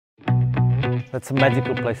that's a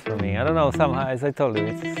magical place for me. I don't know, somehow, as I told you,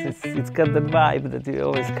 it's got that vibe that you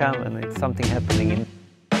always come and it's something happening in.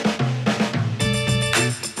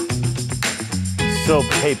 So,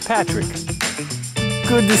 hey Patrik,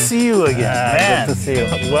 good to see you again. Man, good to see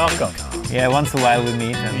you. Welcome. Yeah, once in a while we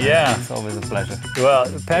meet and yeah, it's always a pleasure. Well,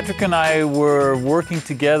 Patrik and I were working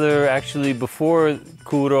together actually before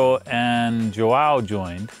Curro and Joao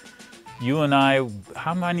joined. You and I,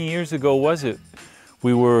 how many years ago was it?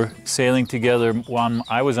 We were sailing together.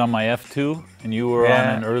 I was on my F2 and you were on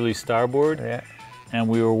an early starboard. Yeah. And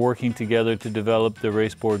we were working together to develop the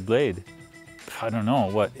Raceboardblade. I don't know,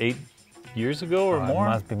 what, 8 years ago or more? It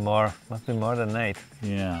must be more than 8.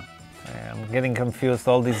 Yeah. I'm getting confused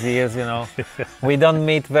all these years, you know. We don't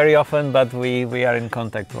meet very often, but we are in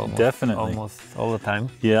contact almost all the time.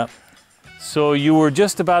 Yeah. So you were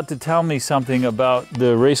just about to tell me something about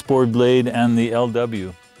the Raceboardblade and the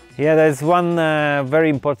LW. Yeah, there's one very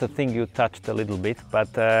important thing you touched a little bit,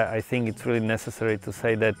 but I think it's really necessary to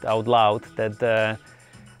say that out loud, that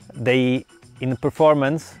they, in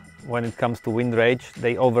performance, when it comes to wind rage,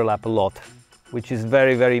 they overlap a lot, which is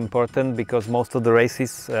very, very important because most of the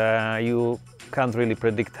races you can't really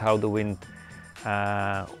predict how the wind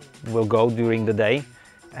will go during the day,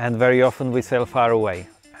 and very often we sail far away.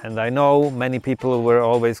 And I know many people were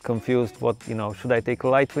always confused, should I take a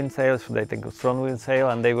light wind sail, should I take a strong wind sail?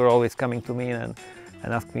 And they were always coming to me and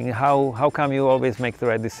asking me, how come you always make the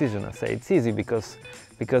right decision? I say, it's easy because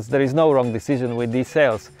there is no wrong decision with these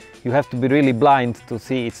sails. You have to be really blind to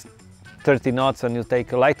see it's 30 knots and you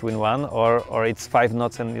take a light wind one, or it's 5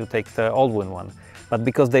 knots and you take the all wind one. But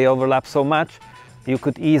because they overlap so much, you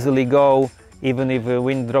could easily go, even if the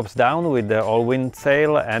wind drops down with the all-wind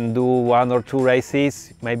sail, and do 1 or 2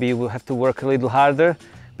 races. Maybe you will have to work a little harder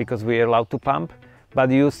because we are allowed to pump,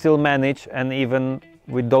 but you still manage. And even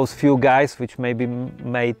with those few guys which maybe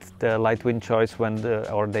made the light wind choice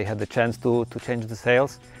or they had the chance to change the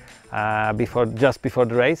sails just before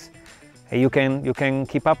the race, you can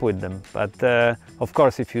keep up with them. But of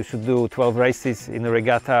course, if you should do 12 races in a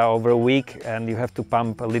regatta over a week and you have to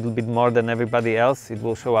pump a little bit more than everybody else, it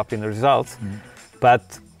will show up in the results.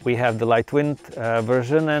 But we have the light wind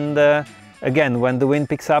version, and again, when the wind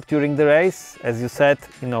picks up during the race, as you said,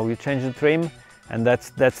 you change the trim, and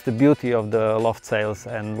that's the beauty of the Loftsails.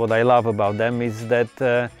 And what I love about them is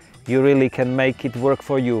that you really can make it work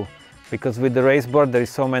for you, because with the raceboard there is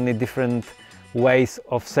so many different ways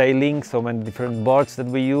of sailing, so many different boards that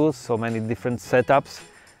we use, so many different setups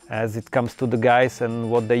as it comes to the guys and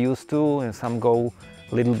what they used to. And some go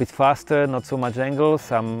a little bit faster, not so much angle.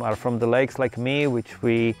 Some are from the lakes like me, which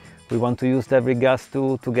we want to use every gust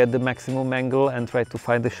to get the maximum angle and try to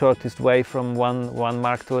find the shortest way from one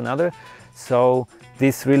mark to another. So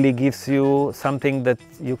this really gives you something that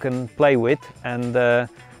you can play with, and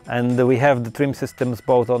we have the trim systems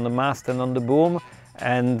both on the mast and on the boom.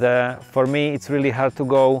 And for me, it's really hard to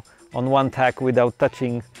go on one tack without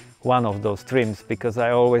touching one of those trims, because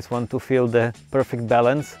I always want to feel the perfect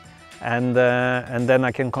balance, and then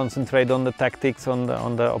I can concentrate on the tactics, on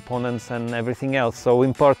the opponents and everything else. So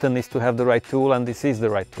important is to have the right tool, and this is the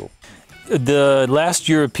right tool. The last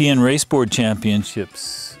European Raceboard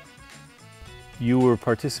Championships, you were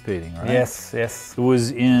participating, right? Yes, yes. It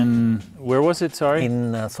was in, where was it, sorry?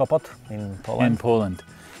 In Sopot, in Poland. In Poland.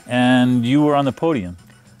 And you were on the podium.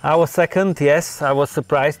 I was second, yes. I was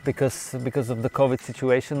surprised because of the COVID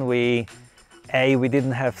situation. We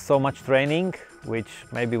didn't have so much training, which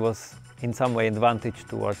maybe was in some way advantage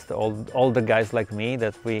towards the older guys like me,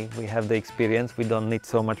 that we have the experience. We don't need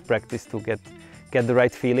so much practice to get the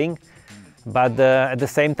right feeling. But at the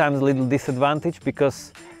same time, a little disadvantage,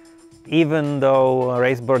 because even though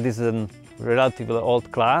raceboard is a relatively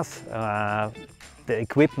old class, the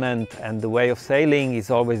equipment and the way of sailing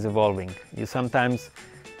is always evolving. You sometimes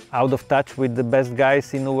out of touch with the best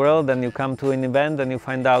guys in the world, and you come to an event and you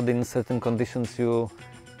find out in certain conditions you're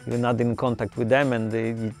not in contact with them, and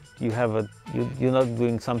you're not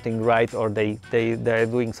doing something right, or they're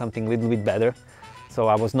doing something a little bit better. So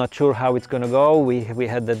I was not sure how it's going to go. We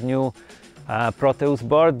had that new Proteus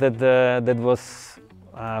board that was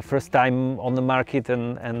first time on the market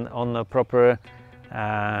and on a proper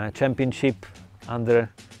championship under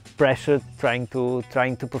pressure, trying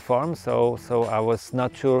to perform. So I was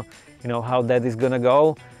not sure, how that is gonna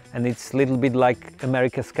go. And it's a little bit like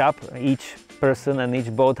America's Cup. Each person and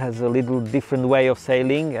each boat has a little different way of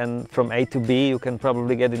sailing, and from A to B you can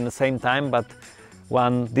probably get in the same time, but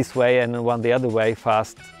one this way and one the other way,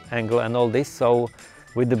 fast, angle and all this. So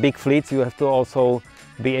with the big fleets you have to also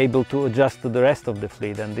be able to adjust to the rest of the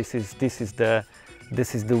fleet, and this is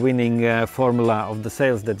the winning formula of the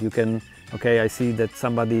sails, that you can okay, I see that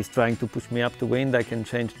somebody is trying to push me up the wind, I can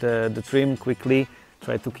change the trim quickly,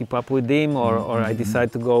 try to keep up with him, or I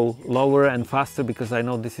decide to go lower and faster because I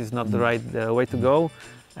know this is not the right way to go.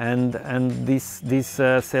 And these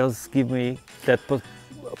sails give me that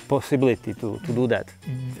possibility to do that.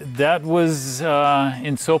 That was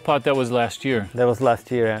in Sopot, that was last year. That was last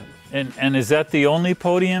year. And is that the only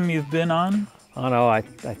podium you've been on? Oh no, I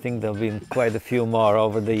think there have been quite a few more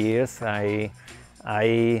over the years. I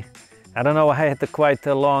don't know, I had quite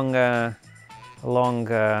a long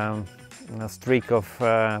streak of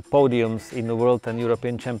podiums in the World and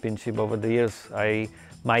European Championship over the years.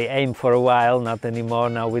 My aim for a while, not anymore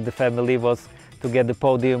now with the family, was to get the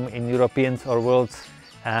podium in Europeans or Worlds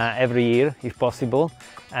every year, if possible.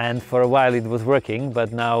 And for a while it was working,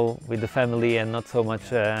 but now with the family and not so much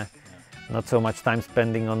time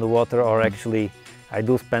spending on the water, or actually I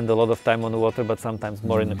do spend a lot of time on the water, but sometimes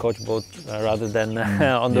more in the coach boat rather than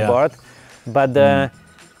on the board. But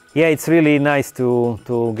yeah, it's really nice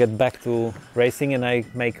to get back to racing, and I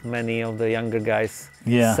make many of the younger guys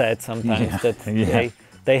sad sometimes that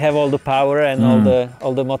they have all the power and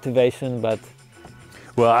all the motivation, but...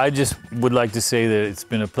 Well, I just would like to say that it's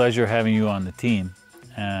been a pleasure having you on the team,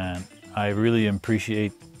 and I really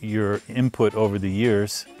appreciate your input over the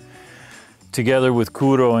years. Together with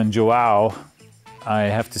Curro and Joao, I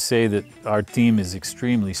have to say that our team is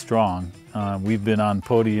extremely strong. We've been on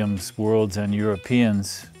podiums, Worlds and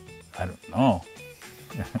Europeans, I don't know.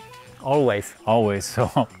 Always. Always, so...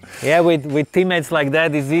 Yeah, with teammates like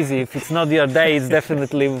that, it's easy. If it's not your day, it's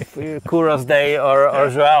definitely Curro's day or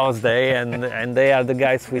Joao's day, and they are the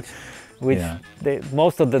guys which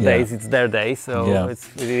most of the days it's their day, so it's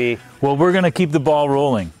really... Well, we're going to keep the ball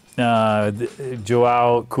rolling.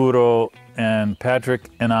 Joao, Curro, and Patrik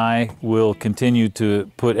and I will continue to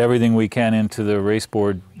put everything we can into the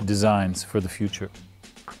raceboard designs for the future.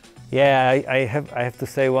 Yeah, I have to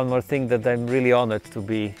say one more thing, that I'm really honored to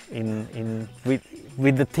be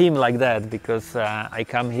with the team like that, because I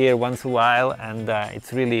come here once a while, and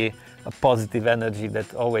it's really a positive energy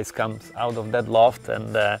that always comes out of that loft,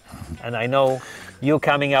 and I know you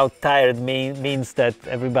coming out tired means that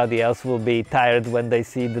everybody else will be tired when they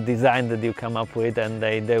see the design that you come up with, and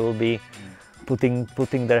they will be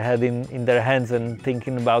putting their head in their hands and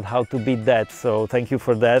thinking about how to beat that. So thank you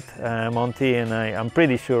for that, Monty, and I'm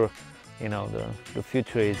pretty sure, you know, the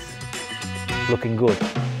future is looking good.